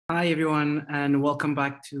Hi, everyone, and welcome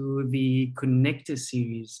back to the Connector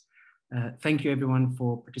series. Thank you, everyone,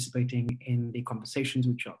 for participating in the conversations,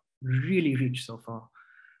 which are really rich so far.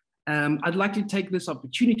 I'd like to take this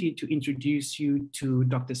opportunity to introduce you to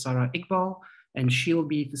Dr. Sara Iqbal, and she'll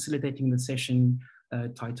be facilitating the session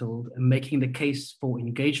titled Making the Case for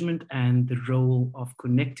Engagement and the Role of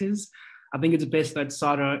Connectors. I think it's best that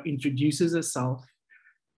Sara introduces herself.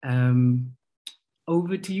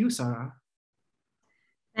 Over to you, Sara.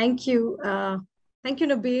 Thank you. Thank you,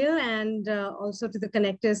 Nabil, and also to the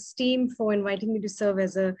Connectors team for inviting me to serve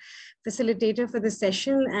as a facilitator for this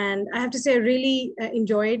session. And I have to say, I really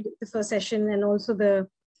enjoyed the first session and also the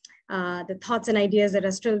thoughts and ideas that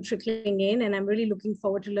are still trickling in. And I'm really looking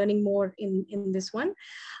forward to learning more in this one.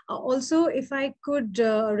 Also, if I could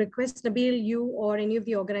request Nabil, you or any of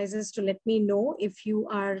the organizers to let me know if you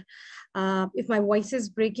are, if my voice is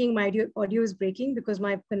breaking, my audio is breaking, because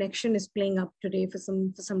my connection is playing up today for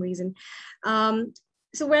some reason. Nabil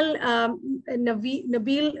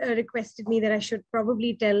requested me that I should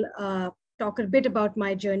probably talk a bit about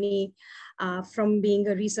my journey from being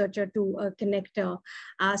a researcher to a connector.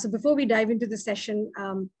 So before we dive into the session,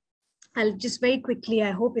 I'll just very quickly,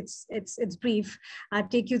 I hope it's brief,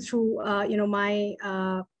 take you through my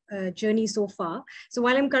journey so far. So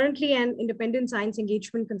while I'm currently an independent science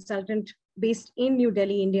engagement consultant based in New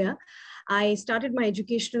Delhi, India, I started my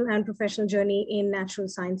educational and professional journey in natural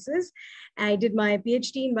sciences. I did my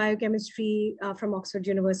PhD in biochemistry from Oxford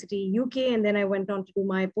University, UK, and then I went on to do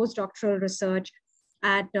my postdoctoral research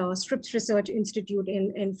at Scripps Research Institute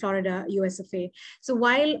in Florida, USFA. So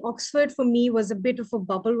while Oxford for me was a bit of a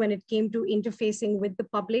bubble when it came to interfacing with the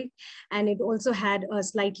public, and it also had a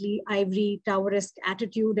slightly ivory tower-esque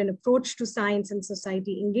attitude and approach to science and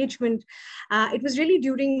society engagement, it was really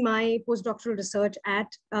during my postdoctoral research at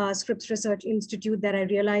Scripps Research Institute that I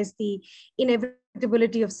realized the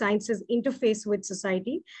inevitability of science's interface with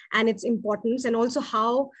society and its importance, and also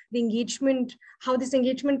how this engagement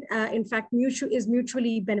in fact is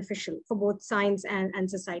mutually beneficial for both science and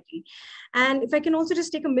society. And if I can also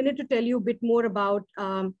just take a minute to tell you a bit more about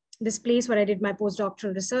this place where I did my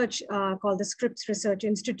postdoctoral research called the Scripps Research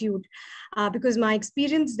Institute, because my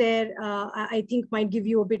experience there, I think might give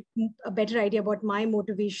you a better idea about my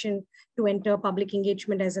motivation to enter public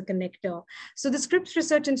engagement as a connector. So the Scripps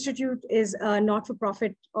Research Institute is a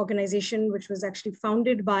not-for-profit organization which was actually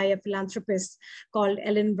founded by a philanthropist called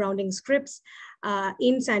Ellen Browning Scripps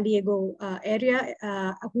in San Diego area,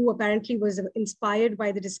 who apparently was inspired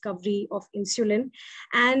by the discovery of insulin.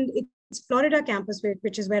 And its Florida campus,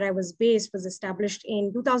 which is where I was based, was established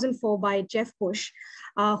in 2004 by Jeff Bush,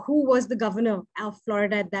 who was the governor of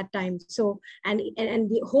Florida at that time. So, and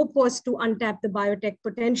the hope was to untap the biotech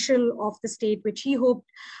potential of the state, which he hoped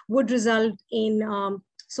would result in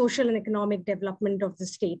social and economic development of the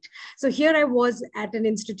state. So here I was at an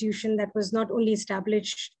institution that was not only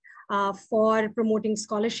established for promoting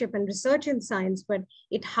scholarship and research in science, but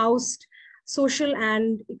it housed social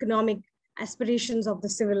and economic aspirations of the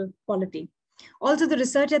civil polity. Also, the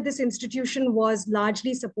research at this institution was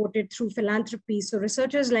largely supported through philanthropy. So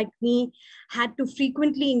researchers like me had to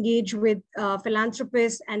frequently engage with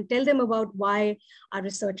philanthropists and tell them about why our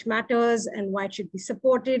research matters and why it should be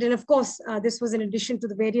supported. And of course, this was in addition to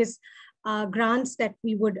the various grants that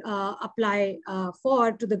we would apply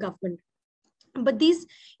for to the government. But these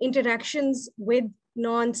interactions with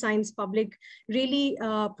non-science public really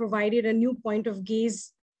provided a new point of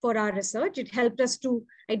gaze for our research. It helped us to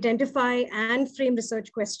identify and frame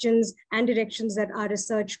research questions and directions that our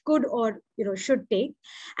research could or should take.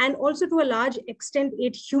 And also to a large extent,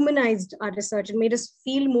 it humanized our research and made us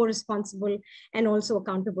feel more responsible and also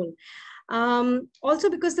accountable. Also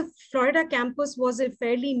because the Florida campus was a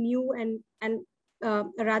fairly new and a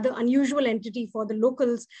rather unusual entity for the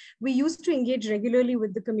locals, we used to engage regularly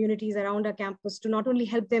with the communities around our campus to not only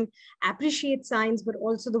help them appreciate science, but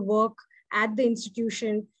also the work at the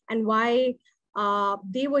institution and why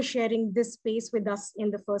they were sharing this space with us in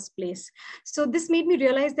the first place. So this made me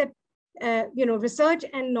realize that research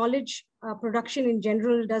and knowledge production in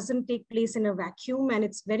general doesn't take place in a vacuum, and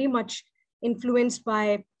it's very much influenced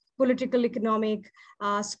by political, economic,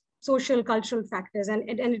 social, cultural factors, and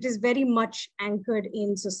it is very much anchored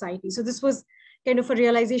in society. So this was kind of a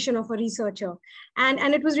realization of a researcher. And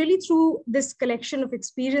it was really through this collection of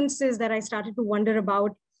experiences that I started to wonder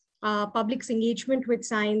about public's engagement with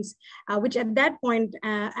science, which at that point,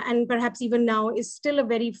 and perhaps even now, is still a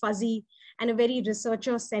very fuzzy and a very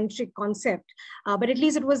researcher-centric concept. But at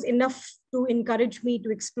least it was enough to encourage me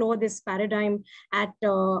to explore this paradigm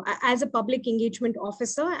as a public engagement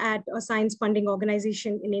officer at a science funding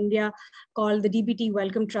organization in India called the DBT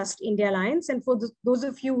Wellcome Trust India Alliance. And for those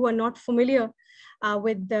of you who are not familiar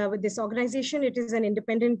with this organization, it is an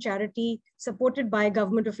independent charity supported by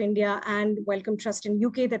Government of India and Wellcome Trust in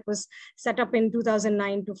UK that was set up in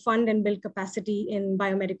 2009 to fund and build capacity in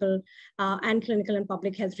biomedical and clinical and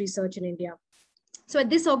public health research in India. So at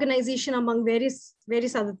this organization, among various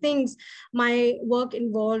other things, my work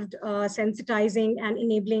involved sensitizing and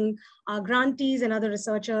enabling grantees and other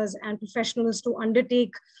researchers and professionals to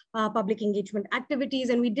undertake public engagement activities.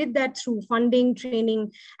 And we did that through funding,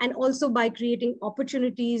 training, and also by creating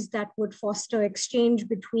opportunities that would foster exchange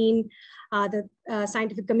between the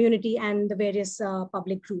scientific community and the various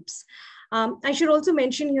public groups. I should also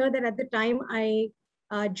mention here that at the time I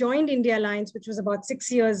joined India Alliance, which was about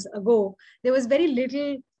 6 years ago, there was very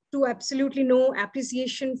little to absolutely no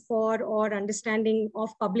appreciation for or understanding of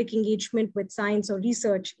public engagement with science or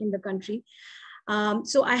research in the country.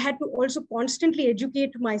 So I had to also constantly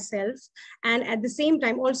educate myself, and at the same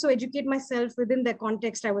time also educate myself within the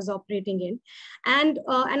context I was operating in, and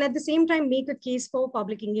at the same time make a case for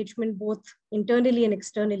public engagement both internally and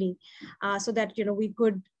externally, so that we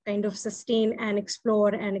could kind of sustain and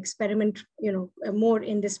explore and experiment more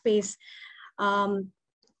in this space.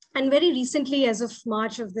 And very recently, as of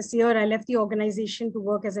March of this year, I left the organization to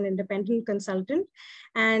work as an independent consultant.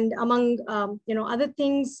 And among other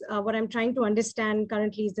things, what I'm trying to understand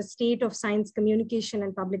currently is the state of science communication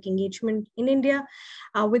and public engagement in India,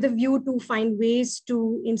 with a view to find ways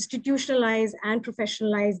to institutionalize and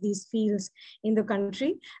professionalize these fields in the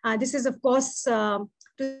country. This is, of course, to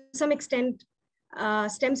some extent,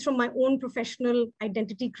 stems from my own professional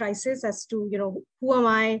identity crisis as to, who am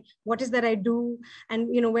I, what is that I do, and,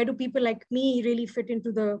 where do people like me really fit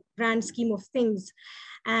into the grand scheme of things.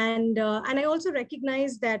 And I also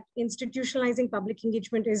recognize that institutionalizing public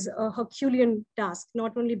engagement is a Herculean task,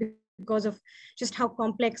 not only because of just how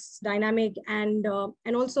complex, dynamic, and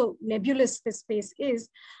also nebulous this space is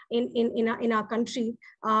in our country,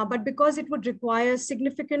 but because it would require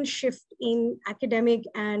significant shift in academic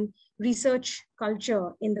and research culture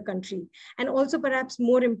in the country, and also perhaps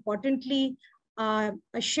more importantly, a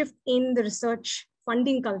shift in the research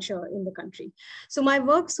funding culture in the country. So my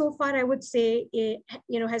work so far, I would say,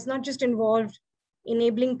 has not just involved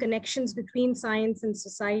enabling connections between science and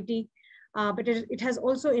society, but it has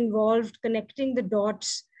also involved connecting the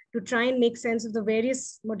dots to try and make sense of the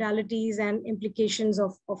various modalities and implications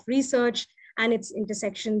of research and its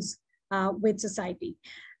intersections with society.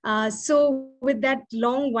 So with that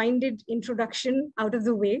long-winded introduction out of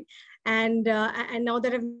the way, and now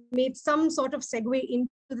that I've made some sort of segue into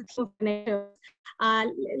the theme of connectors,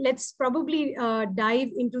 let's probably dive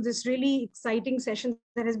into this really exciting session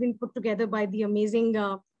that has been put together by the amazing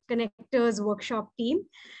Connectors workshop team.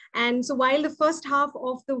 And so while the first half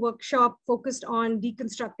of the workshop focused on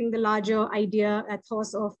deconstructing the larger idea,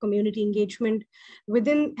 ethos of community engagement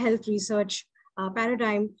within health research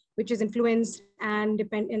paradigm, which is influenced and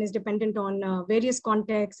is dependent on various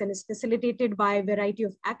contexts and is facilitated by a variety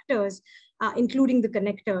of actors, including the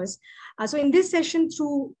connectors. So in this session,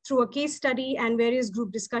 through a case study and various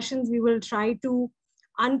group discussions, we will try to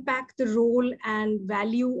unpack the role and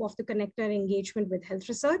value of the connector engagement with health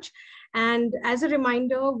research. And as a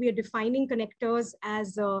reminder, we are defining connectors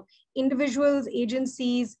as individuals,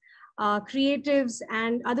 agencies, creatives,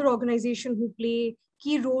 and other organizations who play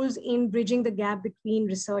key roles in bridging the gap between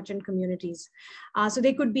research and communities. So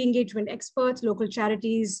they could be engagement experts, local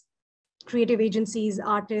charities, creative agencies,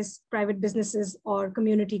 artists, private businesses, or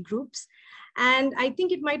community groups. And I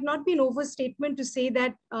think it might not be an overstatement to say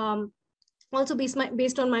that also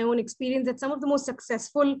based on my own experience, that some of the most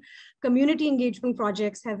successful community engagement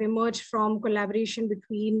projects have emerged from collaboration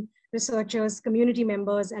between researchers, community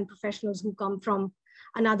members, and professionals who come from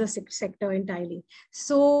another sector entirely.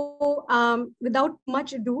 So without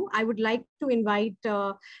much ado, I would like to invite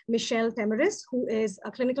Michelle Temeris, who is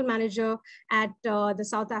a clinical manager at the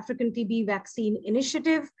South African TB Vaccine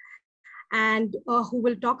Initiative, and who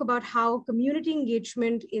will talk about how community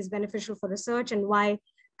engagement is beneficial for research and why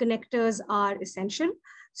connectors are essential.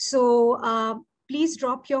 So please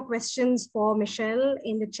drop your questions for Michelle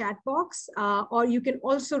in the chat box, or you can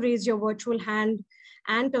also raise your virtual hand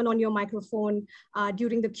and turn on your microphone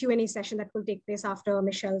during the Q&A session that will take place after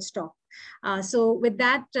Michelle's talk. So with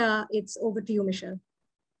that, it's over to you, Michelle.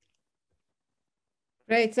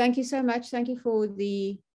 Great, thank you so much. Thank you for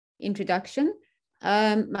the introduction.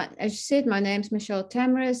 As you said, my name is Michelle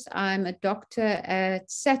Temeris. I'm a doctor at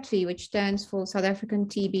SATVI, which stands for South African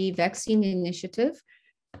TB Vaccine Initiative.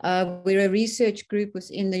 We're a research group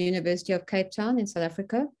within the University of Cape Town in South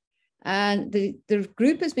Africa. And the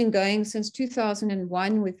group has been going since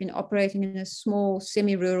 2001. We've been operating in a small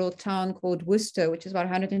semi-rural town called Worcester, which is about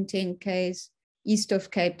 110 km east of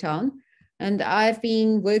Cape Town. And I've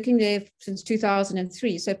been working there since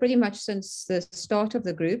 2003, so pretty much since the start of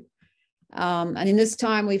the group. And in this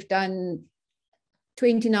time, we've done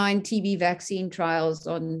 29 TB vaccine trials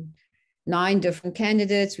on 9 different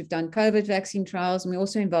candidates. We've done COVID vaccine trials, and we're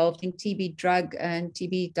also involved in TB drug and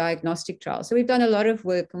TB diagnostic trials. So we've done a lot of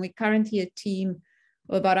work, and we're currently a team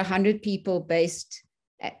of about 100 people based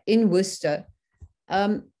in Worcester.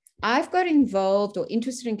 I've got involved or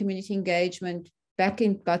interested in community engagement back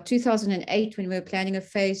in about 2008 when we were planning a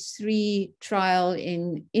phase 3 trial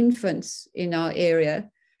in infants in our area.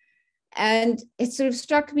 And it sort of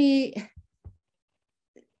struck me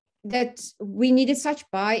that we needed such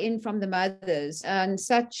buy-in from the mothers, and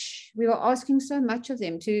we were asking so much of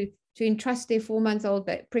them to entrust their 4-month-old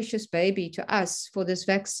precious baby to us for this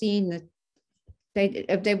vaccine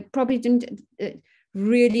that they probably didn't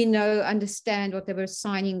really understand what they were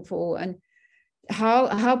signing for, and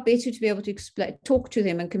how better to be able to talk to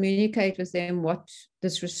them and communicate with them what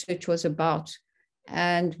this research was about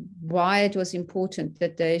and why it was important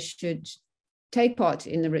that they should take part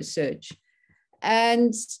in the research.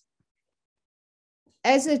 And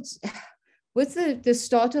with the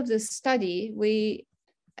start of this study, we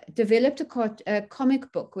developed a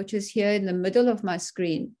comic book, which is here in the middle of my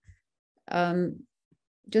screen.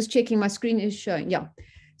 Just checking my screen is showing. Yeah.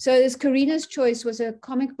 So this Karina's Choice was a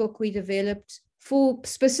comic book we developed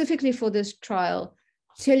specifically for this trial,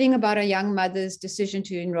 telling about a young mother's decision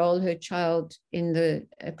to enroll her child in the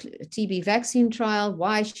TB vaccine trial,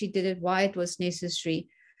 why she did it, why it was necessary.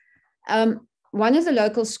 One of the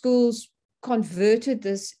local schools converted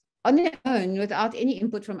this on their own without any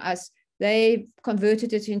input from us. They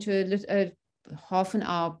converted it into a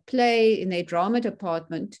half-an-hour play in their drama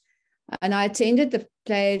department. And I attended the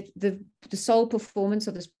play, the sole performance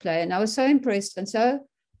of this play. And I was so impressed and so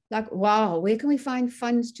like, wow, where can we find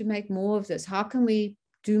funds to make more of this? How can we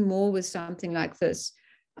do more with something like this?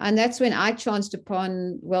 And that's when I chanced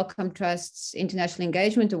upon Wellcome Trust's International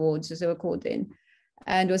Engagement Awards, as they were called then,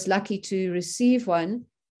 and was lucky to receive one,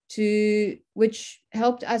 which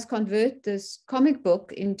helped us convert this comic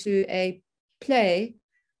book into a play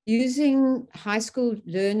using high school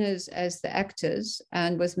learners as the actors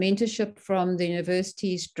and with mentorship from the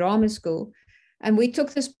university's drama school. And we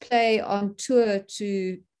took this play on tour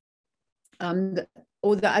to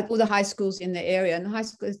all the high schools in the area. And the high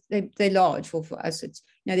schools, they're large for us. It's,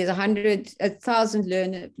 there's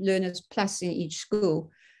 1,000 learners plus in each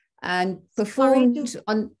school, and performed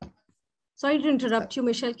on. Sorry to interrupt you,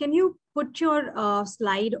 Michelle. Can you put your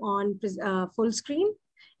slide on full screen?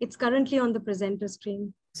 It's currently on the presenter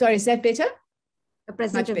screen. Sorry, is that better? The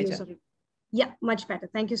presenter view, sorry. Yeah, much better.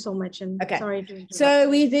 Thank you so much. And okay. Sorry to interrupt. So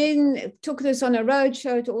we then took this on a road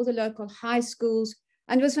show to all the local high schools,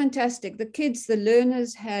 and it was fantastic. The kids, the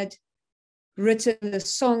learners had written the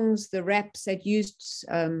songs, the raps, they'd used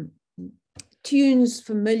tunes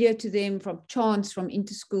familiar to them from chants, from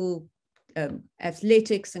inter-school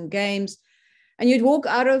athletics and games. And you'd walk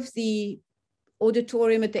out of the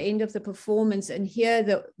auditorium at the end of the performance and hear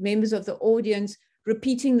the members of the audience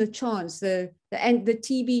repeating the chants, the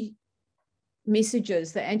TB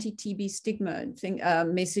messages, the anti-TB stigma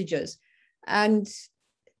messages. And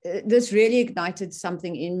this really ignited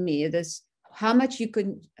something in me, this how much you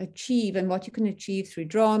can achieve and what you can achieve through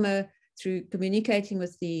drama, through communicating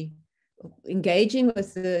with engaging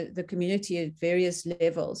with the community at various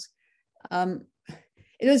levels.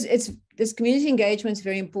 This community engagement is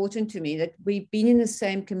very important to me, that we've been in the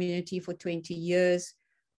same community for 20 years.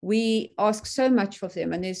 We ask so much of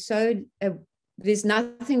them, and there's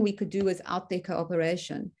nothing we could do without their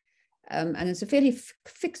cooperation. And it's a fairly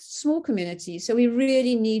fixed, small community. So we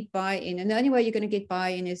really need buy-in. And the only way you're going to get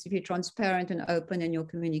buy-in is if you're transparent and open in your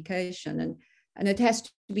communication. And it has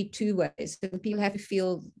to be two ways. And people have to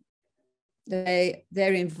feel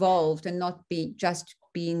they're involved and not just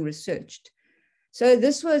being researched. So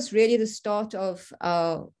this was really the start of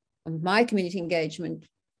my community engagement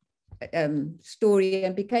story,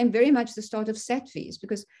 and became very much the start of SATVIS,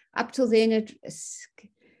 because up till then,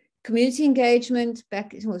 community engagement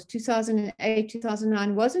back, it was 2008,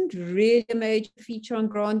 2009, wasn't really a major feature on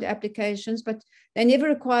grant applications, but they never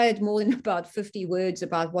required more than about 50 words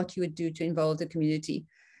about what you would do to involve the community.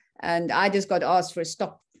 And I just got asked for a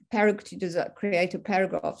stock paragraph to just create a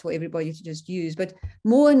paragraph for everybody to just use. But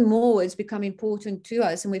more and more it's become important to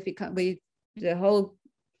us, and the whole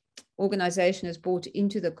organization has brought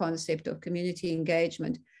into the concept of community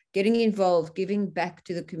engagement getting involved, giving back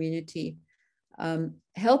to the community,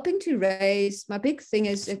 helping to raise, my big thing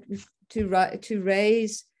is to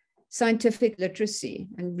raise scientific literacy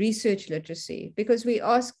and research literacy, because we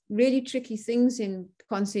ask really tricky things in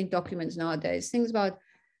consent documents nowadays, things about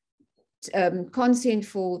consent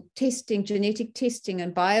for testing, genetic testing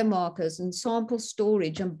and biomarkers and sample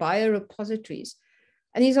storage and biorepositories.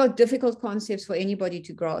 And these are difficult concepts for anybody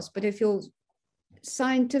to grasp. But if your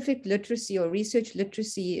scientific literacy or research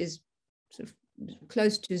literacy is sort of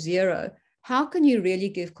close to zero, how can you really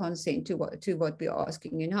give consent to what we're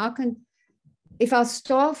asking? And how can, if our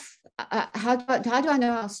staff, how do I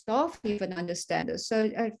know our staff even understand this?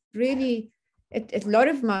 So really, a lot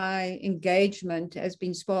of my engagement has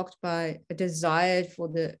been sparked by a desire for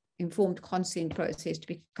the informed consent process to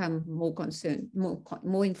become more concerned,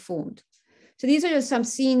 more informed. So these are just some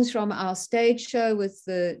scenes from our stage show with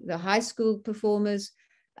the high school performers,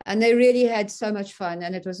 and they really had so much fun,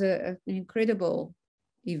 and it was an incredible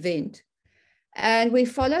event. And we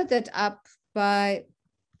followed that up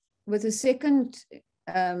with a second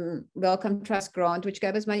Wellcome Trust grant, which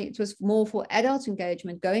gave us money. It was more for adult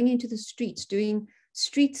engagement, going into the streets, doing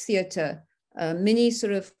street theater, mini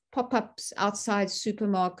sort of pop-ups outside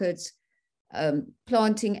supermarkets,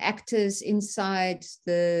 planting actors inside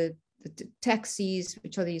the taxis,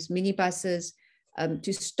 which are these minibuses,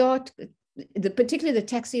 to start, particularly the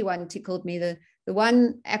taxi one tickled me. The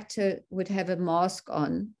one actor would have a mask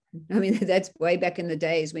on. I mean, that's way back in the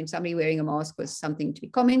days when somebody wearing a mask was something to be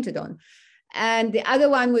commented on. And the other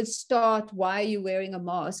one would start, why are you wearing a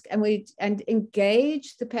mask? And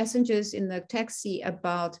engage the passengers in the taxi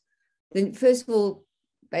about, first of all,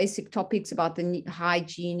 basic topics about the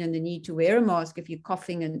hygiene and the need to wear a mask if you're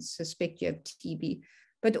coughing and suspect you have TB.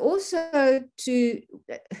 But also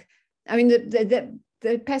I mean,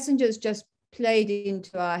 the passengers just played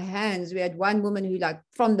into our hands. We had one woman who, like,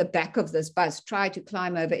 from the back of this bus, tried to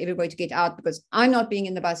climb over everybody to get out because I'm not being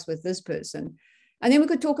in the bus with this person. And then we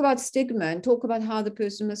could talk about stigma and talk about how the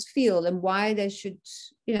person must feel and why they should,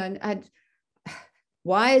 you know,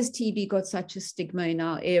 why has TB got such a stigma in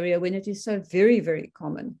our area when it is so very, very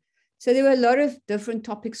common? So there were a lot of different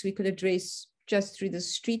topics we could address just through the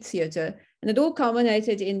street theater. And it all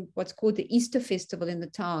culminated in what's called the Easter Festival in the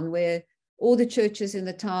town, where all the churches in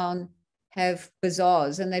the town have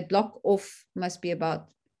bazaars, and they block off, must be about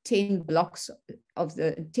 10 blocks of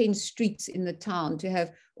the 10 streets in the town to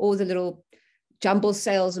have all the little jumble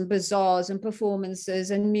sales and bazaars and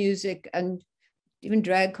performances and music and even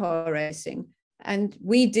drag car racing. And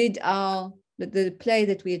we did the play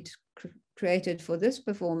that we had created for this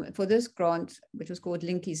grant, which was called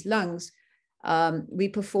Linky's Lungs. We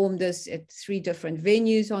performed this at 3 different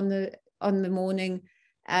venues on the morning,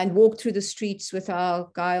 and walked through the streets with our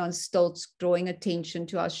guy on stilts, drawing attention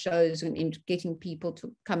to our shows and getting people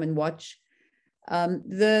to come and watch.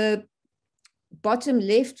 The bottom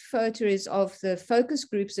left photo is of the focus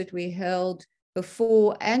groups that we held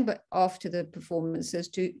before and after the performances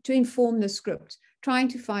to inform the script, trying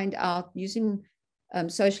to find out, using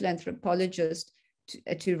social anthropologists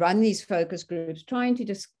to run these focus groups, trying to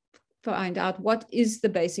just find out what is the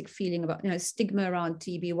basic feeling about, you know, stigma around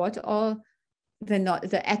TB, what are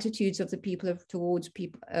the attitudes of the people towards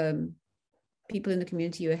people in the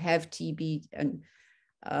community who have TB, and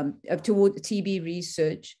toward TB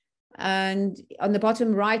research. And on the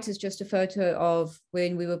bottom right is just a photo of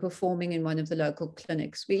when we were performing in one of the local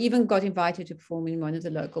clinics. We even got invited to perform in one of the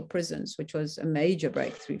local prisons, which was a major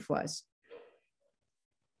breakthrough for us.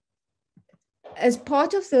 As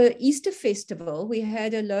part of the Easter Festival, we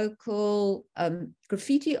had a local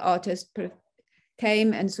graffiti artist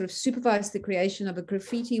came and sort of supervised the creation of a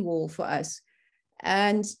graffiti wall for us.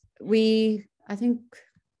 And we, I think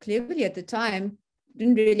clearly at the time,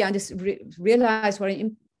 didn't really realize what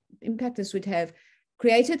an impact this would have,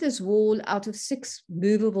 created this wall out of 6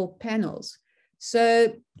 movable panels.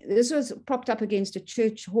 So this was propped up against a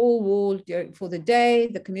church hall wall for the day.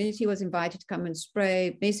 The community was invited to come and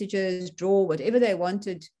spray messages, draw whatever they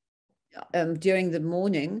wanted during the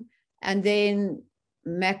morning. And then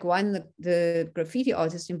Mac One, the graffiti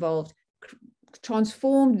artist involved,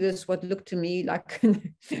 transformed this, what looked to me like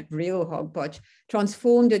real hogpotch,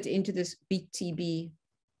 transformed it into this Beat TB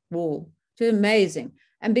wall. It's amazing.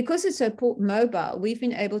 And because it's so mobile, we've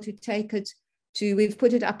been able to take it to, we've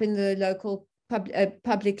put it up in the local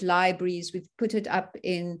public libraries, we've put it up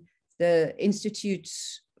in the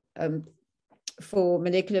institutes for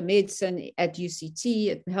molecular medicine at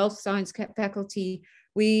UCT, at the health science faculty.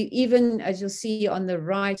 We even, as you'll see on the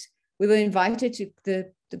right, we were invited to,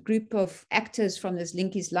 the group of actors from this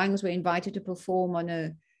Linky's Lungs were invited to perform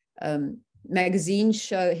on magazine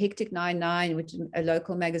show, Hectic 99, which is a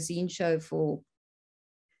local magazine show for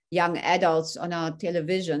young adults on our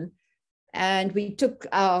television. And we took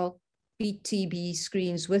our Beat TB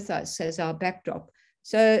screens with us as our backdrop.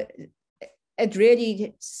 So it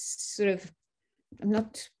really sort of, I'm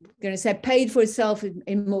not going to say paid for itself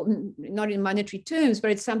not in monetary terms,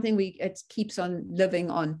 but it's something it keeps on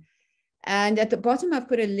living on. And at the bottom, I've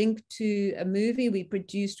put a link to a movie we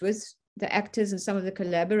produced with the actors and some of the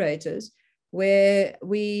collaborators, where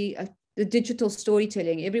the digital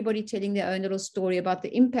storytelling, everybody telling their own little story about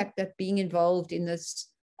the impact that being involved in this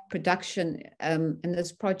production and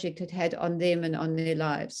this project had on them and on their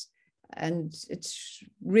lives. And it's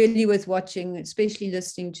really worth watching, especially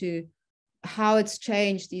listening to how it's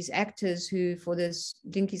changed these actors who, for this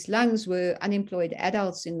Dinkies Lungs, were unemployed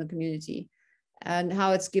adults in the community, and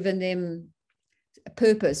how it's given them a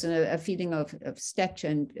purpose and a feeling of stature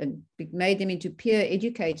and made them into peer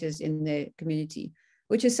educators in their community,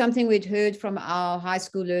 which is something we'd heard from our high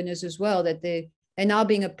school learners as well, that they're now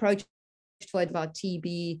being approached for about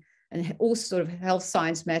TB and all sort of health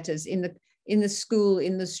science matters in the school,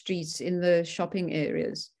 in the streets, in the shopping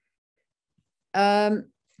areas.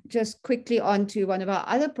 Just quickly on to one of our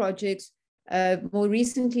other projects. More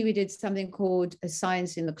recently, we did something called a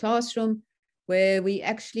Science in the Classroom, where we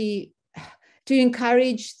actually, to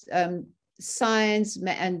encourage science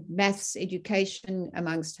and maths education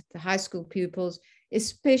amongst the high school pupils,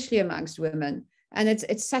 especially amongst women. And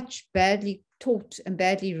it's such badly taught and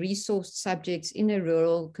badly resourced subjects in a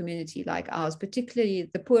rural community like ours, particularly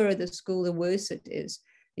the poorer the school, the worse it is.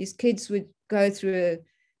 These kids would go through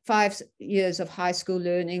 5 years of high school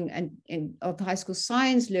learning and of high school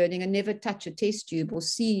science learning and never touch a test tube or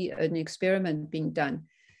see an experiment being done.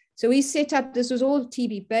 So we set up, this was all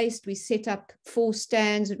TB based, we set up 4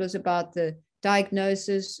 stands. It was about the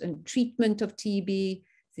diagnosis and treatment of TB,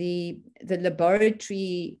 the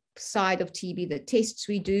laboratory side of TB, the tests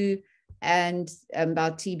we do, and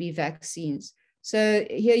about TB vaccines. So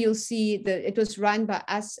here you'll see that it was run by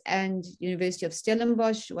us and University of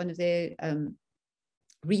Stellenbosch, one of their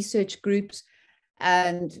research groups,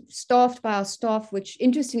 and staffed by our staff, which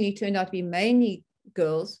interestingly turned out to be mainly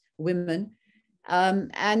girls, women,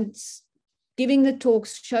 and giving the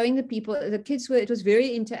talks, showing the people, the kids it was very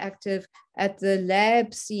interactive. At the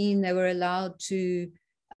lab scene, they were allowed to,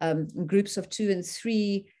 in groups of 2 and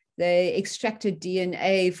 3, they extracted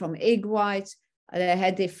DNA from egg whites. They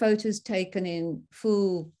had their photos taken in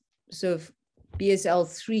full sort of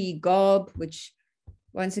BSL-3 garb, which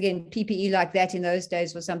once again, PPE like that in those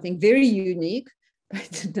days was something very unique,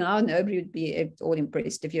 but now nobody would be at all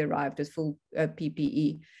impressed if you arrived with full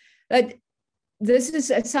PPE. But this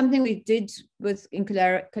is something we did in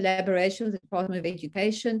collaboration with the Department of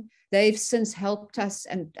Education. They've since helped us,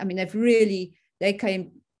 and I mean, they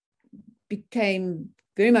became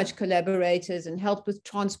very much collaborators and helped with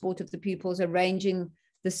transport of the pupils, arranging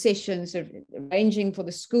the sessions, arranging for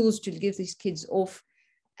the schools to give these kids off.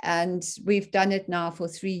 And we've done it now for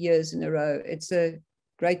 3 years in a row. It's a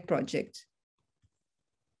great project.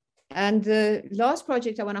 And the last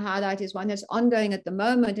project I want to highlight is one that's ongoing at the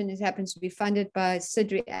moment, and it happens to be funded by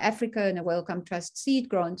CIDRI Africa and a Wellcome Trust seed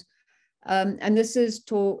grant. And this is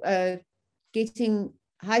getting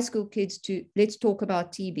high school kids to let's talk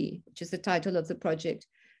about TB, which is the title of the project,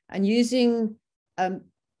 and using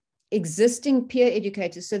existing peer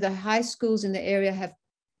educators. So the high schools in the area have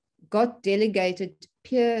got delegated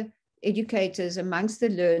peer educators amongst the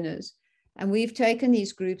learners. And we've taken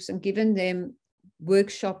these groups and given them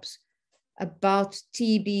workshops about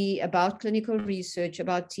TB, about clinical research,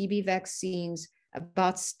 about TB vaccines,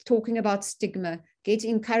 about talking about stigma,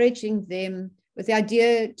 encouraging them with the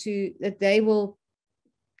idea that they will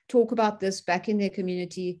talk about this back in their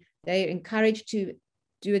community. They're encouraged to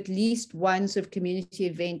do at least one sort of community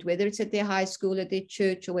event, whether it's at their high school, at their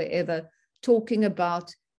church, or wherever, talking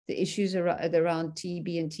about the issues around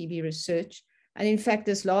TB and TB research. And in fact,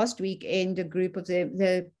 this last weekend, a group of them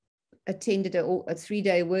they attended a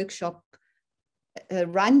 3-day workshop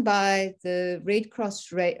run by the Red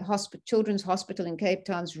Cross Children's Hospital in Cape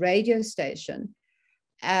Town's radio station.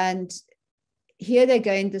 And here they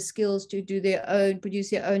gained the skills to produce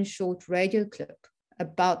their own short radio clip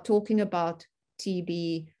about talking about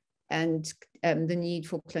TB and the need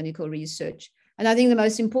for clinical research. And I think the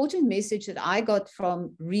most important message that I got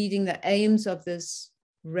from reading the aims of this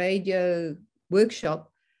radio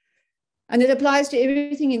workshop, and it applies to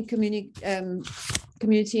everything in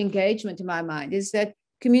community engagement in my mind, is that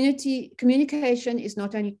communication is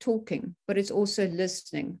not only talking, but it's also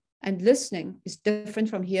listening. And listening is different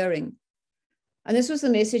from hearing. And this was the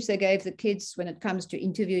message they gave the kids when it comes to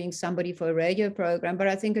interviewing somebody for a radio program. But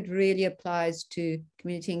I think it really applies to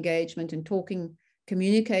community engagement and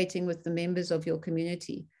communicating with the members of your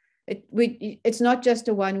community. It's not just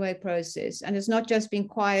a one-way process, and it's not just being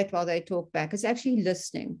quiet while they talk back. It's actually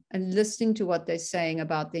listening and listening to what they're saying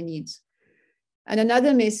about their needs. And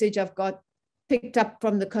another message I've got picked up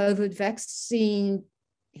from the COVID vaccine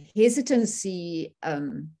hesitancy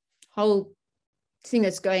whole thing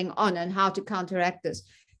that's going on and how to counteract this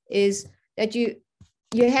is that we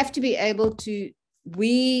have to be able to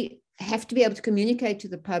communicate to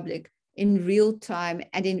the public in real time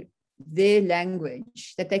and in their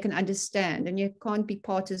language that they can understand, and you can't be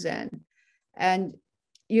partisan, and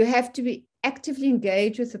you have to be actively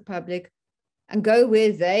engaged with the public and go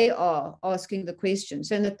where they are asking the questions.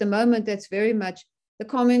 And at the moment, that's very much the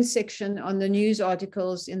comments section on the news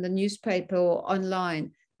articles in the newspaper or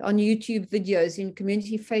online, on YouTube videos, in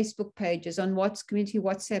community Facebook pages, on community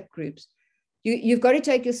WhatsApp groups. You've got to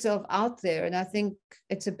take yourself out there. And I think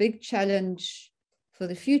it's a big challenge for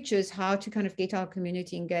the future is how to kind of get our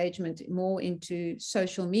community engagement more into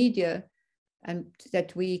social media, and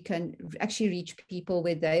that we can actually reach people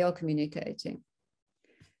where they are communicating.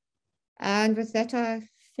 And with that, I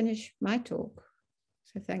finish my talk.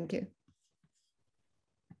 So thank you.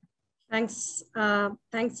 Thanks.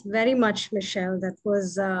 Thanks very much, Michelle. That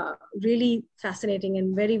was really fascinating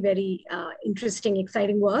and very, very interesting,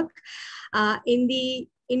 exciting work. In the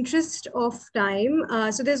interest of time,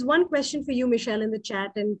 so there's one question for you, Michelle, in the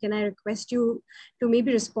chat, and can I request you to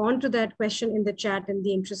maybe respond to that question in the chat in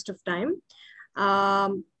the interest of time?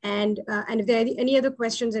 And if there are any other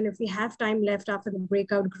questions, and if we have time left after the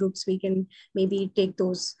breakout groups, we can maybe take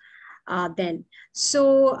those then.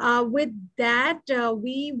 So with that,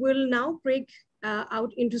 we will now break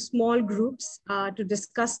out into small groups to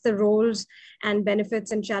discuss the roles and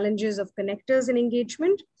benefits and challenges of connectors in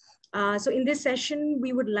engagement. So in this session,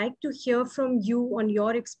 we would like to hear from you on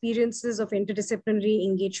your experiences of interdisciplinary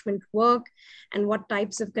engagement work and what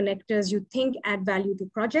types of connectors you think add value to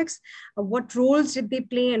projects. What roles did they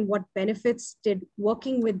play and what benefits did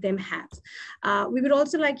working with them have? We would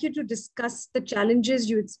also like you to discuss the challenges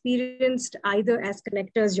you experienced either as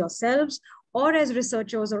connectors yourselves or as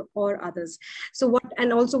researchers or others. So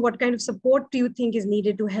and also what kind of support do you think is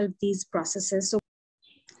needed to help these processes? So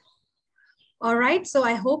all right, so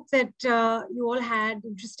I hope that you all had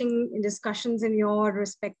interesting discussions in your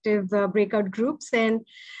respective breakout groups, and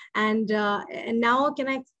now can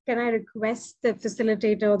I request the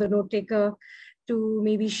facilitator or the note taker to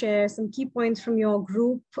maybe share some key points from your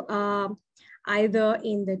group, either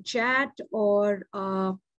in the chat or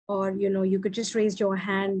you could just raise your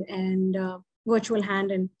hand and virtual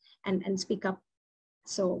hand and speak up.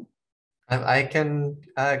 So I can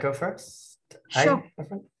go first. Sure.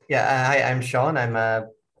 Yeah, hi, I'm Sean.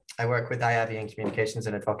 I work with IAVI in communications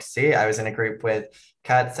and advocacy. I was in a group with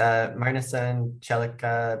Kat Marnison,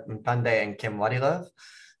 Chelika Mpande, and Kim Wadilov.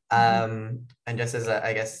 And just as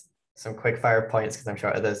I guess some quick fire points, because I'm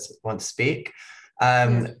sure others want to speak.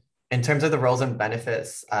 In terms of the roles and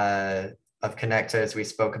benefits of connectors, we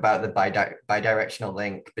spoke about the bidirectional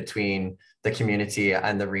link between the community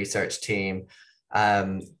and the research team.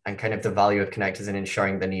 And kind of the value of connectors in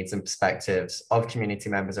ensuring the needs and perspectives of community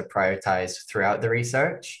members are prioritized throughout the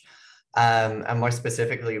research. And more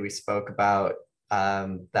specifically, we spoke about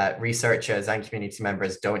that researchers and community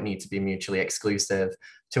members don't need to be mutually exclusive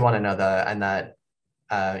to one another, and that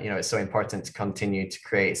it's so important to continue to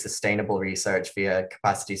create sustainable research via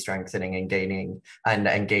capacity strengthening and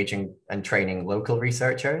engaging and training local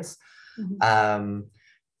researchers. And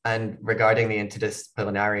regarding the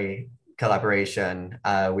interdisciplinary collaboration,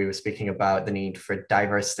 we were speaking about the need for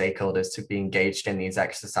diverse stakeholders to be engaged in these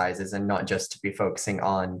exercises and not just to be focusing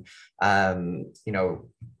on,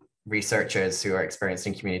 researchers who are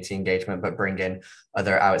experiencing community engagement, but bring in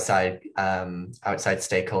other outside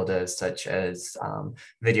stakeholders such as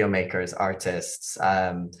video makers, artists,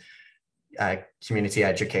 community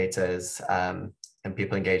educators, and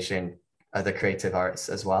people engaged in other creative arts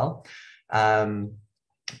as well. And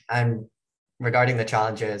regarding the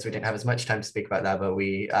challenges, we didn't have as much time to speak about that, but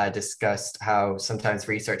we discussed how sometimes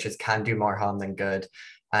researchers can do more harm than good,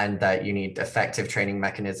 and that you need effective training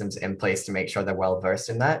mechanisms in place to make sure they're well versed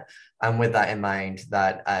in that. And with that in mind,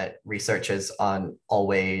 that researchers aren't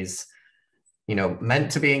always,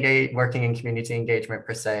 meant to be working in community engagement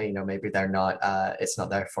per se. Maybe they're not. It's not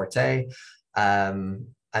their forte, and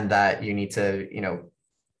that you need to,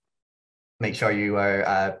 make sure you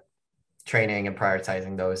are training and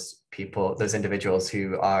prioritizing those individuals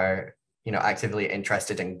who are actively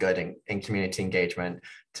interested and good in community engagement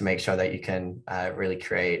to make sure that you can really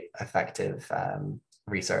create effective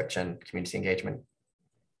research and community engagement.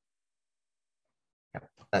 Yeah,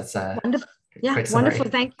 that's wonderful. Yeah, wonderful.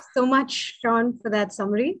 Thank you so much, Sean, for that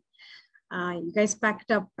summary. You guys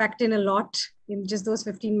packed in a lot in just those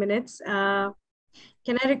 15 minutes.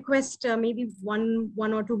 Can I request maybe one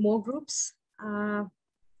or two more groups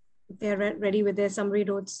if they're ready with their summary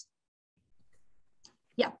notes?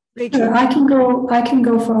 Yeah, Rachel. Sure, I can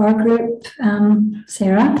go for our group,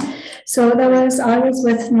 Sarah. So I was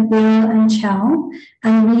with Nabil and Chal,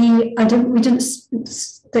 and we didn't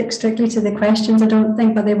stick strictly to the questions, I don't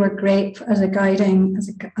think, but they were great as guiding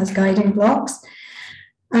blocks.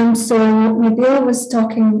 So Nabil was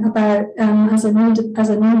talking about as an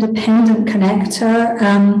independent connector,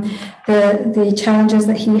 the challenges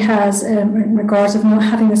that he has in regards of not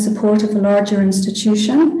having the support of a larger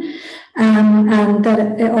institution. And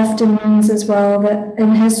that it often means as well that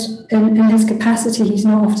in his capacity, he's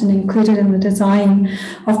not often included in the design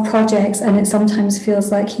of projects, and it sometimes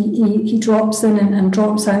feels like he drops in and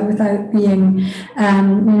drops out without being,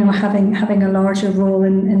 having a larger role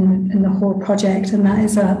in the whole project, and that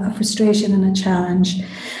is a frustration and a challenge.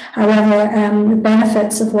 However, the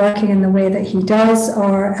benefits of working in the way that he does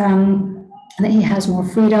are that he has more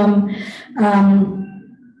freedom.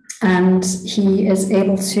 And he is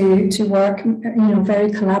able to work,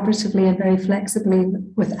 very collaboratively and very flexibly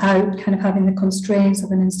without kind of having the constraints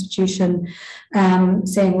of an institution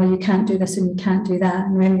saying, well, you can't do this and you can't do that,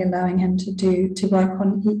 and really allowing him to work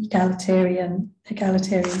on egalitarian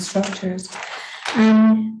structures.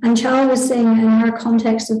 And Chal was saying, in her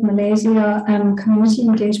context of Malaysia, community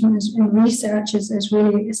engagement in research is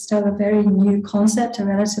really still a very new concept, a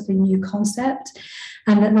relatively new concept,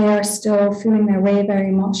 and that they are still feeling their way very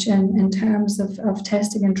much in terms of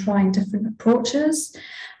testing and trying different approaches.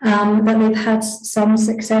 That they've had some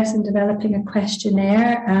success in developing a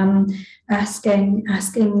questionnaire, asking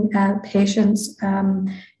patients,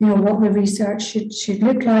 what the research should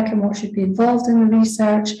look like and what should be involved in the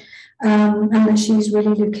research. And that she's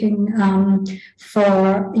really looking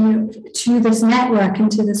for to this network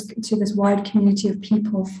and to this wide community of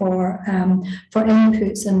people for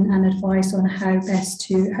inputs and advice on how best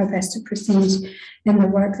to proceed in the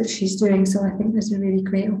work that she's doing. So I think there's a really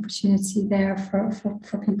great opportunity there for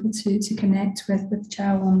people to connect with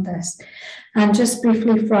Chal on this. And just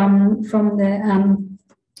briefly from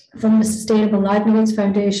the Sustainable Livelihoods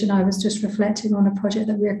Foundation, I was just reflecting on a project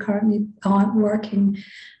that we are currently working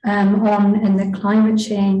on in the climate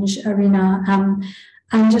change arena.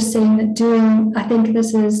 And just saying that I think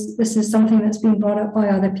this is something that's been brought up by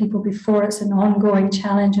other people before. It's an ongoing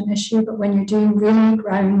challenge and issue, but when you're doing really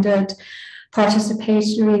grounded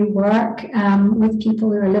participatory work with people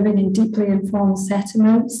who are living in deeply informed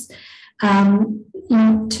settlements,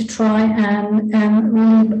 to try and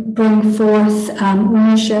really bring forth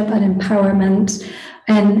ownership and empowerment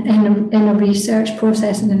in a research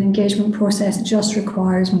process and an engagement process, it just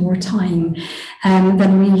requires more time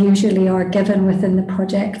than we usually are given within the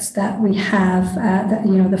projects that we have,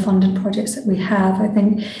 the funded projects that we have. I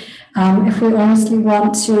think if we honestly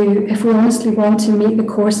want to meet the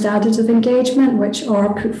core standards of engagement, which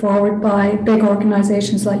are put forward by big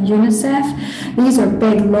organisations like UNICEF, these are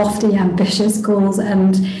big, lofty, ambitious goals,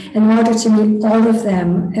 and in order to meet all of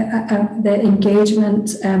them, the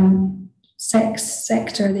engagement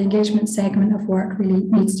sector, the engagement segment of work really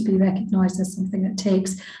needs to be recognised as something that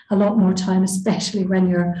takes a lot more time, especially when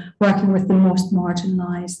you're working with the most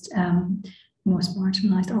marginalised.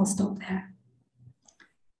 I'll stop there.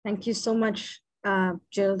 Thank you so much,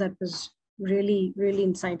 Jill. That was really, really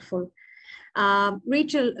insightful.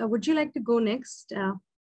 Rachel, would you like to go next?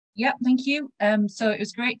 Yeah, thank you. So it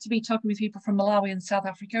was great to be talking with people from Malawi and South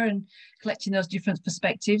Africa and collecting those different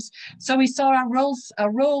perspectives. So we saw our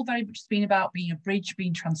role very much has been about being a bridge,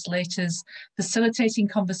 being translators, facilitating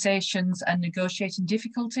conversations and negotiating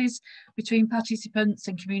difficulties between participants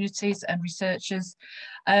and communities and researchers.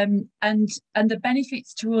 And the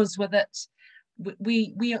benefits to us were that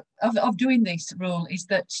we of doing this role is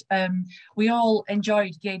that we all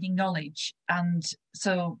enjoyed gaining knowledge, and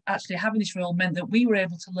so actually having this role meant that we were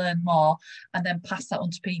able to learn more and then pass that on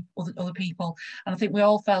to other people. And I think we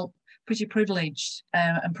all felt pretty privileged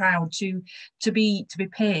and proud to be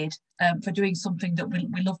paid for doing something that we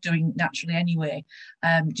love doing naturally anyway.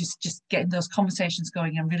 Just getting those conversations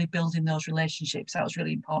going and really building those relationships, that was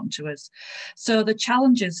really important to us. So the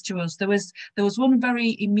challenges to us, there was one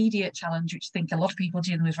very immediate challenge which I think a lot of people are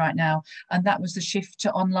dealing with right now, and that was the shift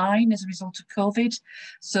to online as a result of COVID.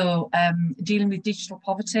 So dealing with digital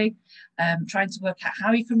poverty, trying to work out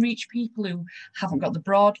how you can reach people who haven't got the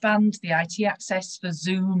broadband, the IT access for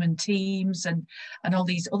Zoom and Teams and all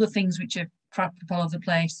these other things which are crap all over the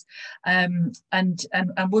place. And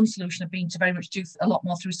one solution have been to very much do a lot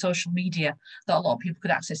more through social media, that a lot of people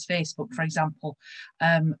could access Facebook, for example,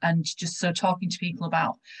 and just so talking to people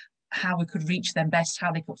about how we could reach them best,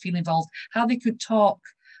 how they could feel involved, how they could talk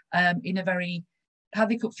how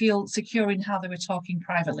they could feel secure in how they were talking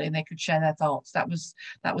privately and they could share their thoughts. That was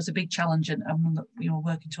a big challenge and one that we were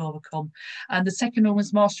working to overcome. And the second one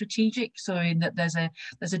was more strategic, so in that there's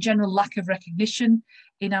a general lack of recognition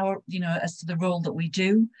in our, as to the role that we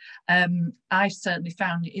do. I've certainly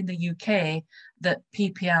found in the UK that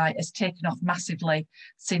PPI has taken off massively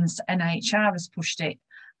since NIHR has pushed it.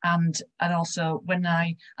 And also when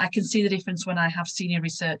I can see the difference when I have senior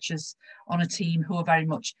researchers on a team who are very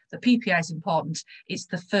much, the PPI is important. It's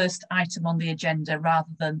the first item on the agenda rather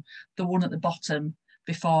than the one at the bottom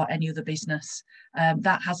before any other business.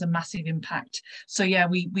 That has a massive impact. So yeah,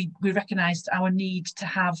 we recognised our need to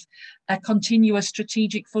have a continuous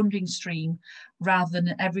strategic funding stream rather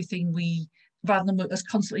than us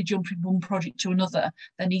constantly jumping one project to another.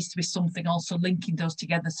 There needs to be something also linking those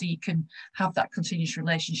together so you can have that continuous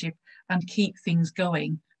relationship and keep things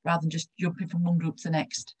going rather than just jumping from one group to the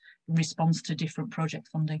next in response to different project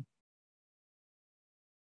funding.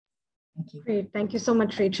 Thank you. Great, thank you so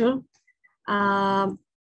much, Rachel. Vanya,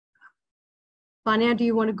 do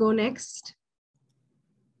you want to go next?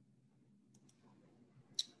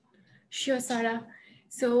 Sure, Sarah.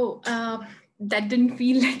 So that didn't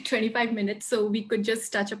feel like 25 minutes, so we could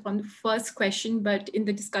just touch upon the first question, but in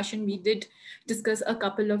the discussion, we did discuss a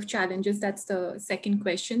couple of challenges. That's the second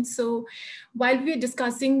question. So while we were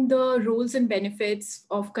discussing the roles and benefits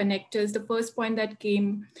of connectors, the first point that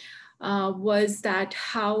came was that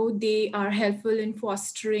how they are helpful in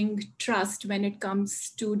fostering trust when it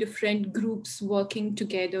comes to different groups working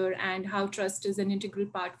together, and how trust is an integral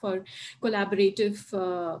part for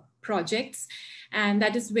collaborative projects. And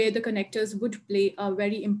that is where the connectors would play a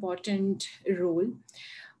very important role.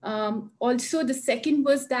 Also, the second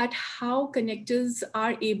was that how connectors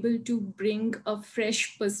are able to bring a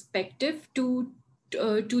fresh perspective to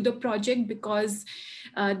the project, because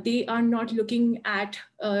they are not looking at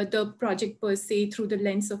the project per se through the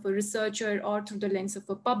lens of a researcher or through the lens of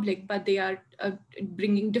a public, but they are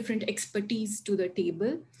bringing different expertise to the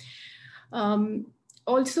table.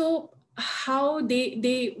 Also, how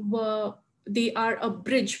they are a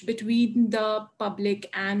bridge between the public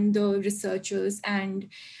and the researchers, and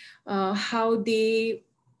how they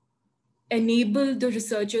enable the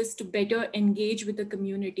researchers to better engage with the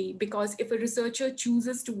community. Because if a researcher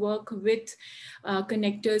chooses to work with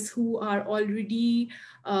connectors who are already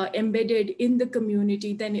embedded in the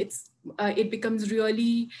community, then it becomes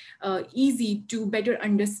really easy to better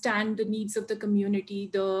understand the needs of the community,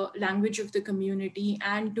 the language of the community,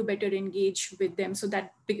 and to better engage with them. So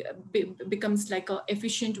that becomes like an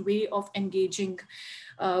efficient way of engaging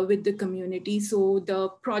with the community. So the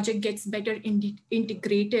project gets better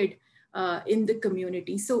integrated in the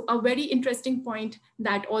community. So a very interesting point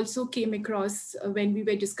that also came across when we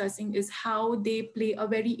were discussing is how they play a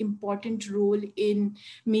very important role in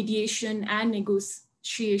mediation and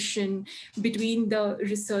negotiation between the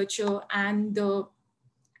researcher and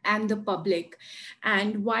the public.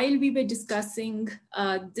 And while we were discussing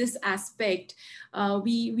this aspect,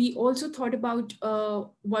 we also thought about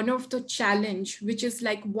one of the challenge, which is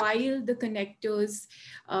like, while the connectors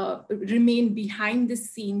remain behind the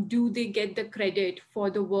scene, do they get the credit for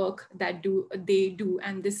the work that they do?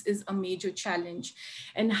 And this is a major challenge,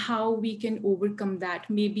 and how we can overcome that,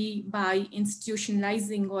 maybe by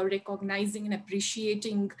institutionalizing or recognizing and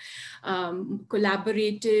appreciating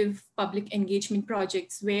collaborative public engagement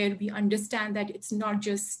projects, where we understand that it's not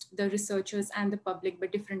just the researchers and the public,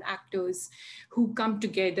 but different actors who come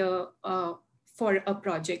together for a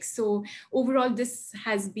project. So overall, this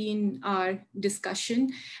has been our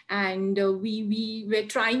discussion, and we were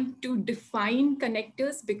trying to define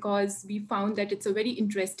connectors, because we found that it's a very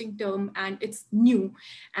interesting term and it's new,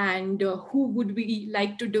 and who would we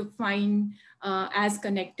like to define as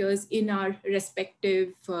connectors in our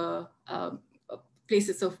respective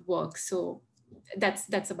places of work. So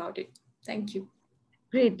that's about it. Thank you.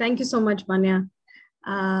 Great, thank you so much, Vanya.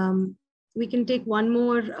 We can take one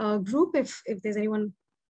more group if there's anyone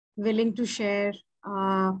willing to share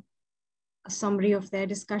a summary of their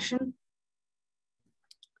discussion.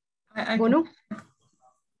 Bonu?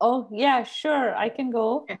 Oh, yeah, sure, I can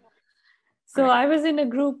go. Okay. So I was in a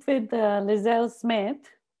group with Lizelle Smith,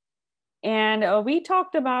 and we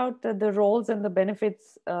talked about the roles and the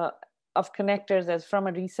benefits of connectors as from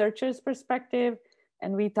a researcher's perspective,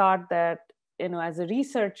 And we thought that, you know, as a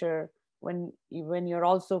researcher, when you're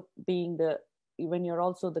also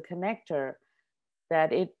the connector,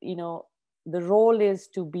 that it, you know, the role is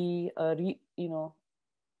to be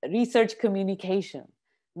research communication,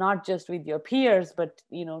 not just with your peers, but,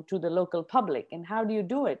 you know, to the local public. And how do you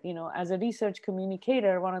do it? You know, as a research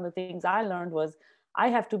communicator, one of the things I learned was I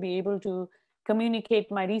have to be able to communicate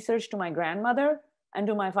my research to my grandmother and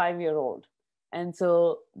to my 5-year-old. And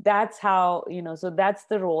so that's how, you know, so that's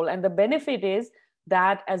the role. And the benefit is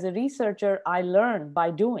that as a researcher, I learn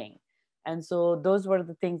by doing. And so those were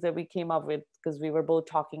the things that we came up with, because we were both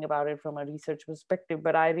talking about it from a research perspective.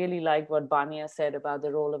 But I really like what Bania said about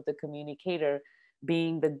the role of the communicator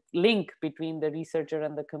being the link between the researcher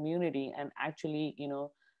and the community, and actually, you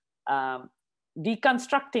know,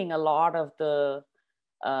 deconstructing a lot of the,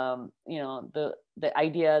 you know, the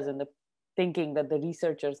ideas and the thinking that the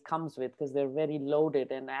researchers comes with, because they're very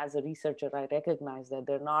loaded. And as a researcher, I recognize that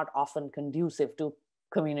they're not often conducive to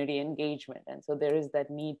community engagement. And so there is that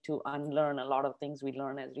need to unlearn a lot of things we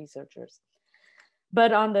learn as researchers.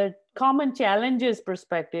 But on the common challenges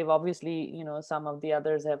perspective, obviously, you know, some of the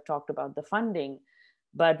others have talked about the funding,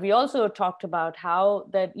 but we also talked about how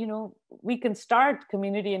that, you know, we can start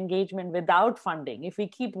community engagement without funding. If we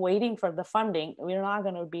keep waiting for the funding, we're not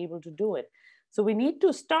going to be able to do it. So we need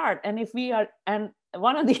to start. And if we are, and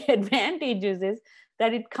one of the advantages is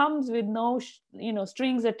that it comes with no, you know,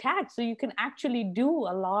 strings attached. So you can actually do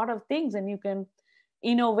a lot of things, and you can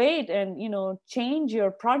innovate and, you know, change your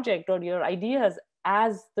project or your ideas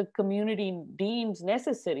as the community deems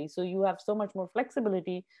necessary. So you have so much more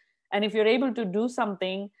flexibility. And if you're able to do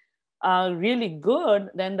something really good,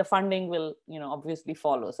 then the funding will, you know, obviously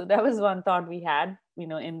follow. So that was one thought we had, you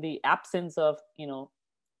know, in the absence of, you know,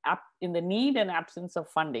 in the need and absence of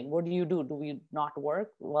funding. What do you do? Do we not work?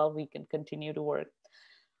 Well, we can continue to work.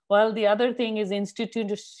 Well, the other thing is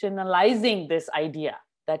institutionalizing this idea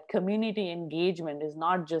that community engagement is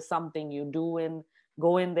not just something you do and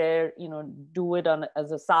go in there, you know, do it on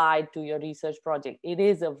as a side to your research project. It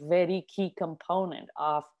is a very key component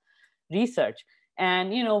of research.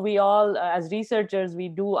 And, you know, we all, as researchers, we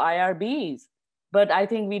do IRBs, but I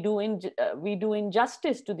think we do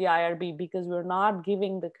injustice to the IRB because we're not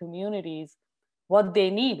giving the communities what they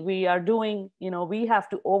need. We are doing, you know, we have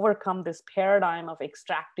to overcome this paradigm of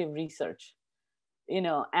extractive research, you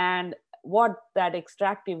know, and what that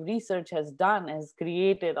extractive research has done has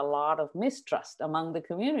created a lot of mistrust among the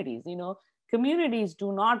communities. You know, communities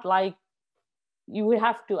do not like, you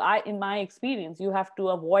have to, in my experience, you have to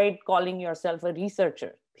avoid calling yourself a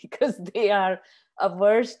researcher because they are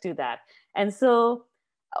averse to that. And so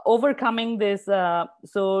overcoming this,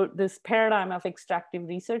 so this paradigm of extractive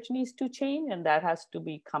research needs to change, and that has to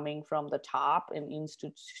be coming from the top and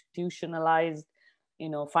institutionalized, you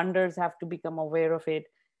know, funders have to become aware of it.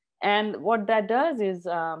 And what that does is,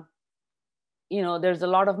 you know, there's a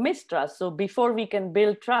lot of mistrust. So before we can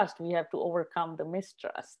build trust, we have to overcome the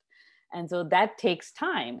mistrust. And so that takes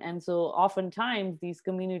time. And so oftentimes these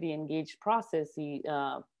community engaged processes,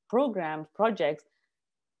 programs, projects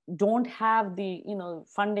don't have the, you know,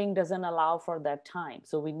 funding doesn't allow for that time.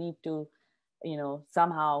 So we need to, you know,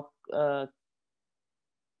 somehow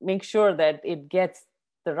make sure that it gets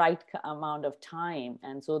the right amount of time.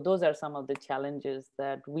 And so those are some of the challenges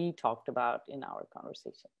that we talked about in our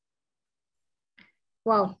conversation.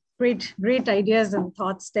 Wow, great ideas and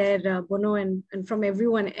thoughts there, Bono, and from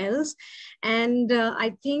everyone else. And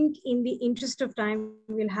I think in the interest of time,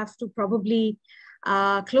 we'll have to probably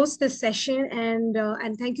close this session. And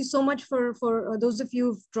thank you so much for those of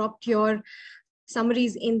you who've dropped your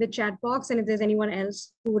summaries in the chat box. And if there's anyone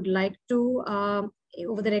else who would like to,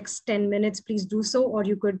 over the next 10 minutes, please do so, or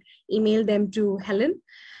you could email them to Helen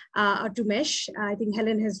or to Mesh. I think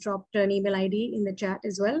Helen has dropped an email ID in the chat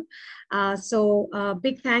as well. So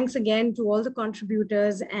big thanks again to all the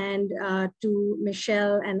contributors and to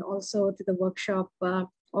Michelle and also to the workshop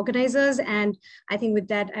organizers. And I think with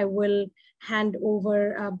that, I will hand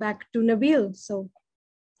over back to Nabil. So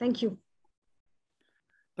thank you.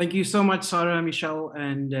 Thank you so much, Sarah, Michelle,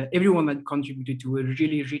 and everyone that contributed to a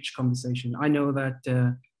really rich conversation. I know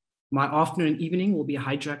that my afternoon and evening will be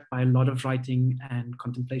hijacked by a lot of writing and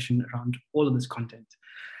contemplation around all of this content.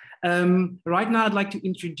 Right now, I'd like to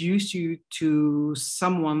introduce you to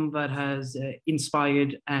someone that has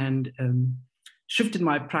inspired and shifted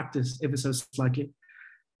my practice ever so slightly,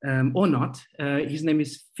 or not. His name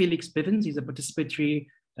is Felix Bivens. He's a participatory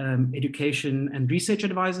education and research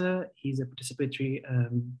advisor. He's a participatory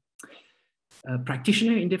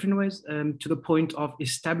practitioner in different ways, to the point of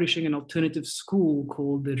establishing an alternative school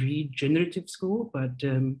called the Regenerative School. But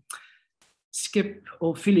Skip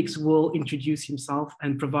or Felix will introduce himself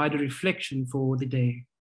and provide a reflection for the day.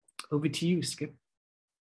 Over to you, Skip.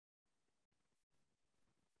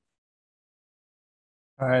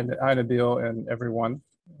 Hi, Nabil and everyone.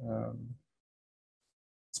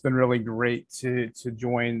 It's been really great to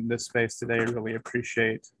join this space today. I really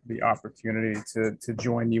appreciate the opportunity to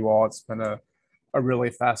join you all. It's been a really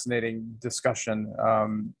fascinating discussion.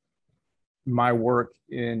 My work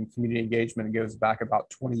in community engagement goes back about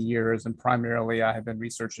 20 years, and primarily I have been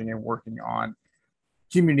researching and working on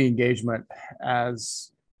community engagement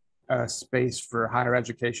as a space for higher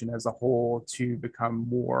education as a whole to become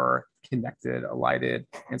more connected, alighted,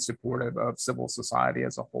 and supportive of civil society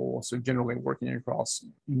as a whole. So generally working across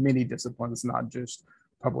many disciplines, not just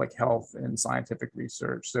public health and scientific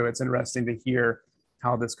research. So it's interesting to hear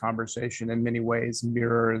how this conversation in many ways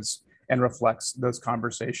mirrors and reflects those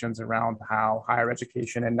conversations around how higher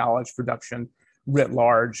education and knowledge production writ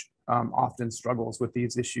large often struggles with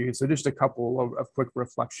these issues. So just a couple of quick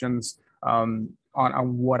reflections on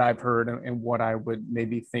what I've heard and what I would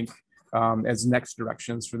maybe think as next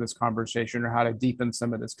directions for this conversation, or how to deepen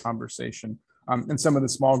some of this conversation. And some of the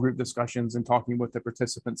small group discussions and talking with the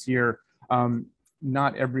participants here,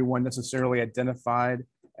 not everyone necessarily identified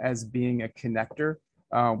as being a connector,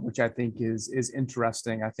 which I think is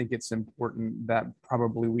interesting. I think it's important that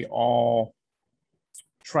probably we all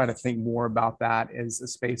try to think more about that as a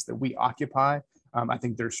space that we occupy. I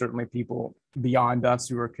think there's certainly people beyond us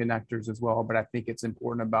who are connectors as well, but I think it's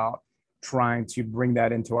important about trying to bring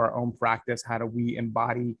that into our own practice. How do we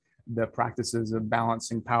embody the practices of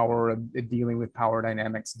balancing power, of dealing with power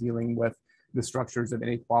dynamics, dealing with the structures of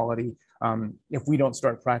inequality? If we don't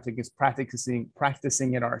start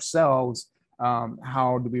practicing it ourselves,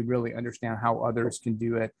 how do we really understand how others can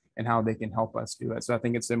do it and how they can help us do it? So I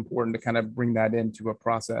think it's important to kind of bring that into a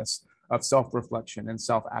process of self-reflection and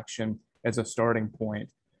self-action as a starting point.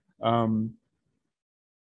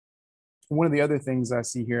 One of the other things I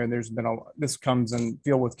see here, and this comes in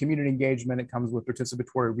field with community engagement, it comes with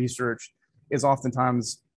participatory research, is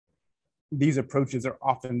oftentimes these approaches are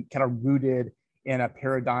often kind of rooted in a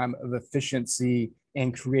paradigm of efficiency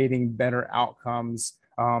and creating better outcomes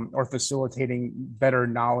or facilitating better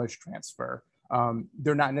knowledge transfer.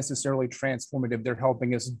 They're not necessarily transformative. They're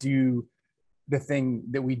helping us do the thing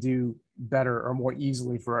that we do better or more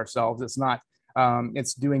easily for ourselves. It's not,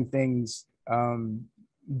 it's doing things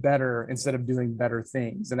better instead of doing better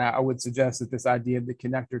things. And I would suggest that this idea of the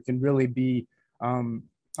connector can really be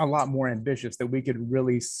a lot more ambitious, that we could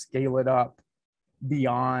really scale it up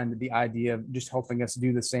beyond the idea of just helping us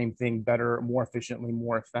do the same thing better, more efficiently,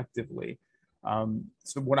 more effectively.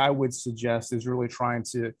 So what I would suggest is really trying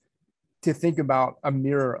to think about a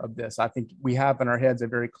mirror of this. I think we have in our heads a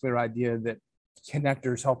very clear idea that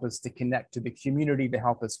connectors help us to connect to the community, to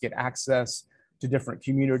help us get access to different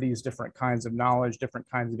communities, different kinds of knowledge, different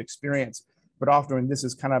kinds of experience. But often this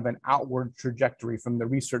is kind of an outward trajectory from the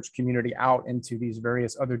research community out into these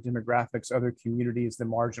various other demographics, other communities, the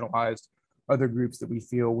marginalized, other groups that we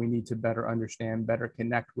feel we need to better understand, better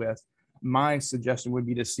connect with. My suggestion would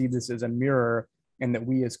be to see this as a mirror, and that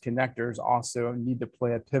we as connectors also need to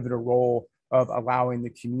play a pivotal role of allowing the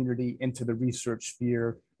community into the research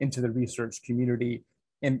sphere, into the research community,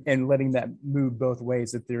 and letting that move both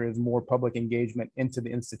ways, that there is more public engagement into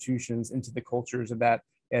the institutions, into the cultures of that.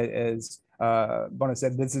 As Bona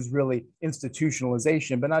said, this is really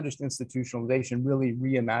institutionalization, but not just institutionalization, really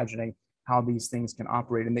reimagining how these things can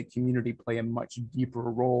operate, and that community play a much deeper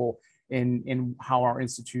role in how our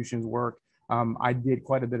institutions work. I did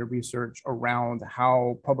quite a bit of research around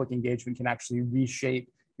how public engagement can actually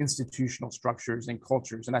reshape institutional structures and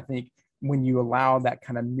cultures. And I think when you allow that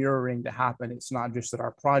kind of mirroring to happen, it's not just that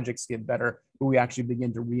our projects get better, but we actually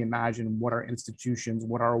begin to reimagine what our institutions,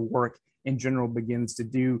 what our work in general begins to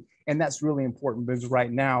do. And that's really important, because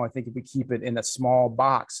right now, I think if we keep it in a small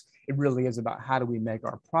box, it really is about how do we make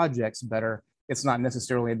our projects better. It's not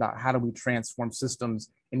necessarily about how do we transform systems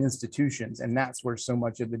and institutions. And that's where so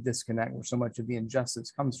much of the disconnect, where so much of the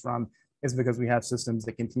injustice comes from, is because we have systems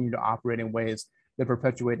that continue to operate in ways that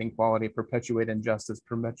perpetuate inequality, perpetuate injustice,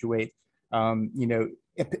 perpetuate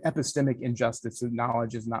epistemic injustice, that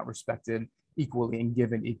knowledge is not respected equally and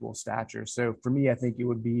given equal stature. So for me, I think it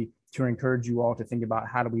would be to encourage you all to think about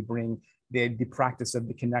how do we bring the practice of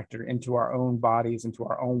the connector into our own bodies, into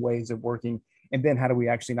our own ways of working, and then how do we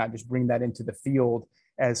actually not just bring that into the field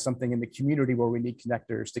as something in the community where we need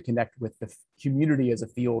connectors to connect with the community as a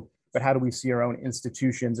field, but how do we see our own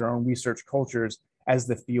institutions, our own research cultures as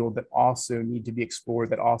the field that also need to be explored,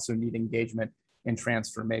 that also need engagement and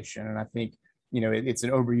transformation. And I think it's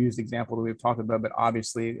an overused example that we've talked about, but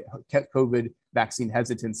obviously COVID vaccine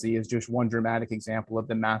hesitancy is just one dramatic example of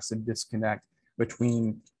the massive disconnect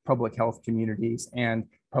between public health communities and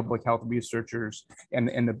public health researchers and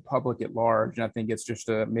the public at large. And I think it's just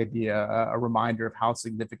maybe a reminder of how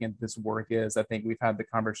significant this work is. I think we've had the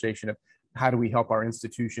conversation of how do we help our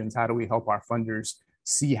institutions, how do we help our funders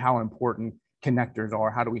see how important connectors are,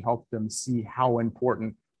 how do we help them see how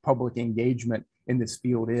important public engagement in this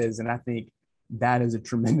field is. And I think that is a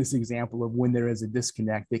tremendous example of when there is a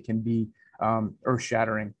disconnect, it can be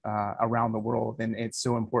earth-shattering around the world. And it's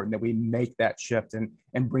so important that we make that shift and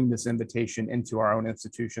bring this invitation into our own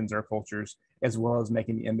institutions, our cultures, as well as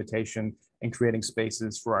making the invitation and creating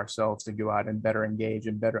spaces for ourselves to go out and better engage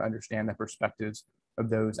and better understand the perspectives of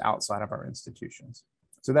those outside of our institutions.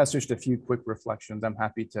 So that's just a few quick reflections. I'm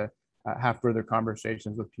happy to have further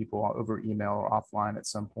conversations with people over email or offline at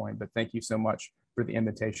some point, but thank you so much for the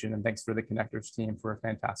invitation, and thanks for the Connectors team for a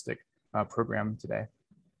fantastic program today.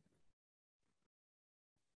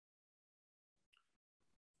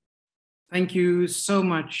 Thank you so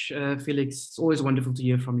much, Felix. It's always wonderful to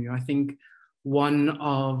hear from you. I think one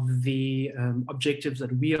of the objectives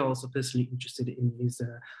that we are also personally interested in is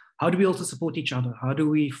how do we also support each other? How do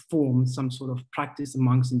we form some sort of practice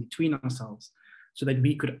amongst and between ourselves so that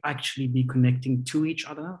we could actually be connecting to each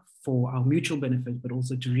other for our mutual benefit, but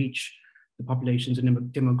also to reach the populations and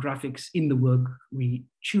demographics in the work we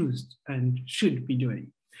choose and should be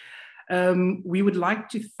doing. We would like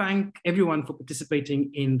to thank everyone for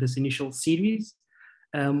participating in this initial series.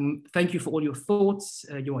 Thank you for all your thoughts,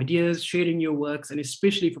 your ideas, sharing your works, and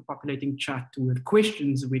especially for populating chat with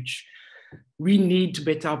questions which we need to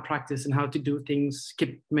better our practice and how to do things.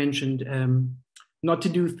 Kip mentioned not to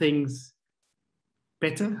do things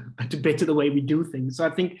better, but to better the way we do things. So I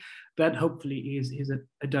think that hopefully is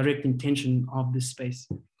a direct intention of this space.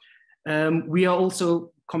 We are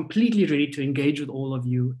also completely ready to engage with all of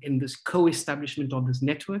you in this co-establishment of this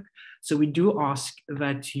network. So we do ask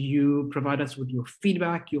that you provide us with your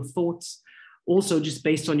feedback, your thoughts, also just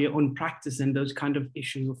based on your own practice and those kind of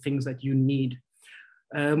issues or things that you need.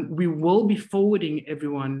 We will be forwarding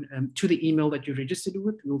everyone to the email that you registered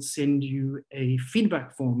with. We'll send you a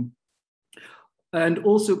feedback form. And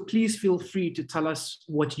also, please feel free to tell us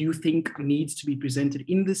what you think needs to be presented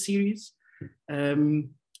in the series.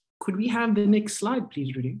 Could we have the next slide,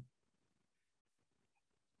 please, Rudy?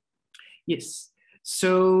 Yes.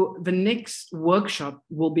 So the next workshop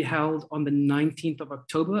will be held on the 19th of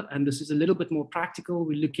October, and this is a little bit more practical.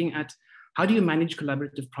 We're looking at how do you manage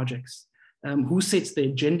collaborative projects? Who sets the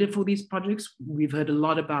agenda for these projects? We've heard a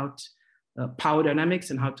lot about power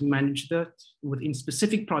dynamics and how to manage that within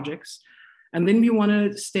specific projects. And then we want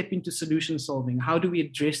to step into solution solving. How do we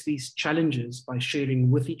address these challenges by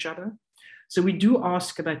sharing with each other? So we do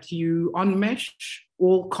ask that you, on Mesh,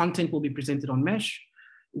 all content will be presented on Mesh.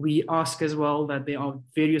 We ask as well that there are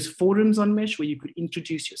various forums on Mesh where you could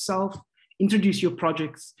introduce yourself, introduce your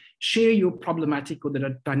projects, share your problematic or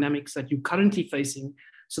the dynamics that you're currently facing,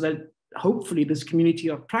 so that hopefully this community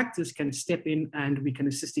of practice can step in and we can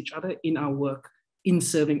assist each other in our work in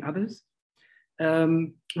serving others.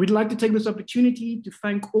 We'd like to take this opportunity to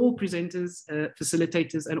thank all presenters,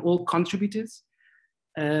 facilitators, and all contributors.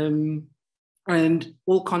 And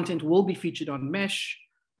all content will be featured on Mesh.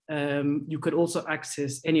 You could also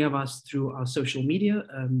access any of us through our social media.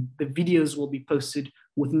 The videos will be posted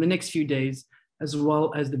within the next few days, as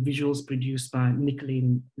well as the visuals produced by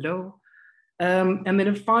Nicolene Lowe. And then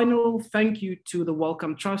a final thank you to the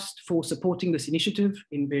Wellcome Trust for supporting this initiative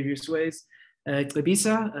in various ways.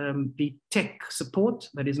 Cebisa, the tech support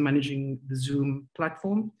that is managing the Zoom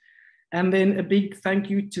platform. And then a big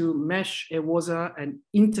thank you to Mesh, Ewoza, and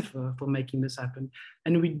Interfer for making this happen.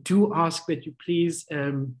 And we do ask that you please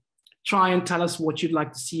try and tell us what you'd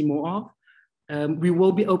like to see more of. We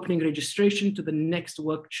will be opening registration to the next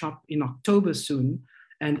workshop in October soon.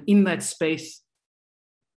 And in that space,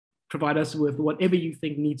 provide us with whatever you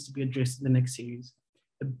think needs to be addressed in the next series.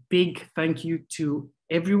 A big thank you to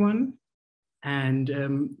everyone.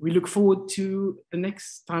 And we look forward to the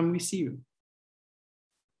next time we see you.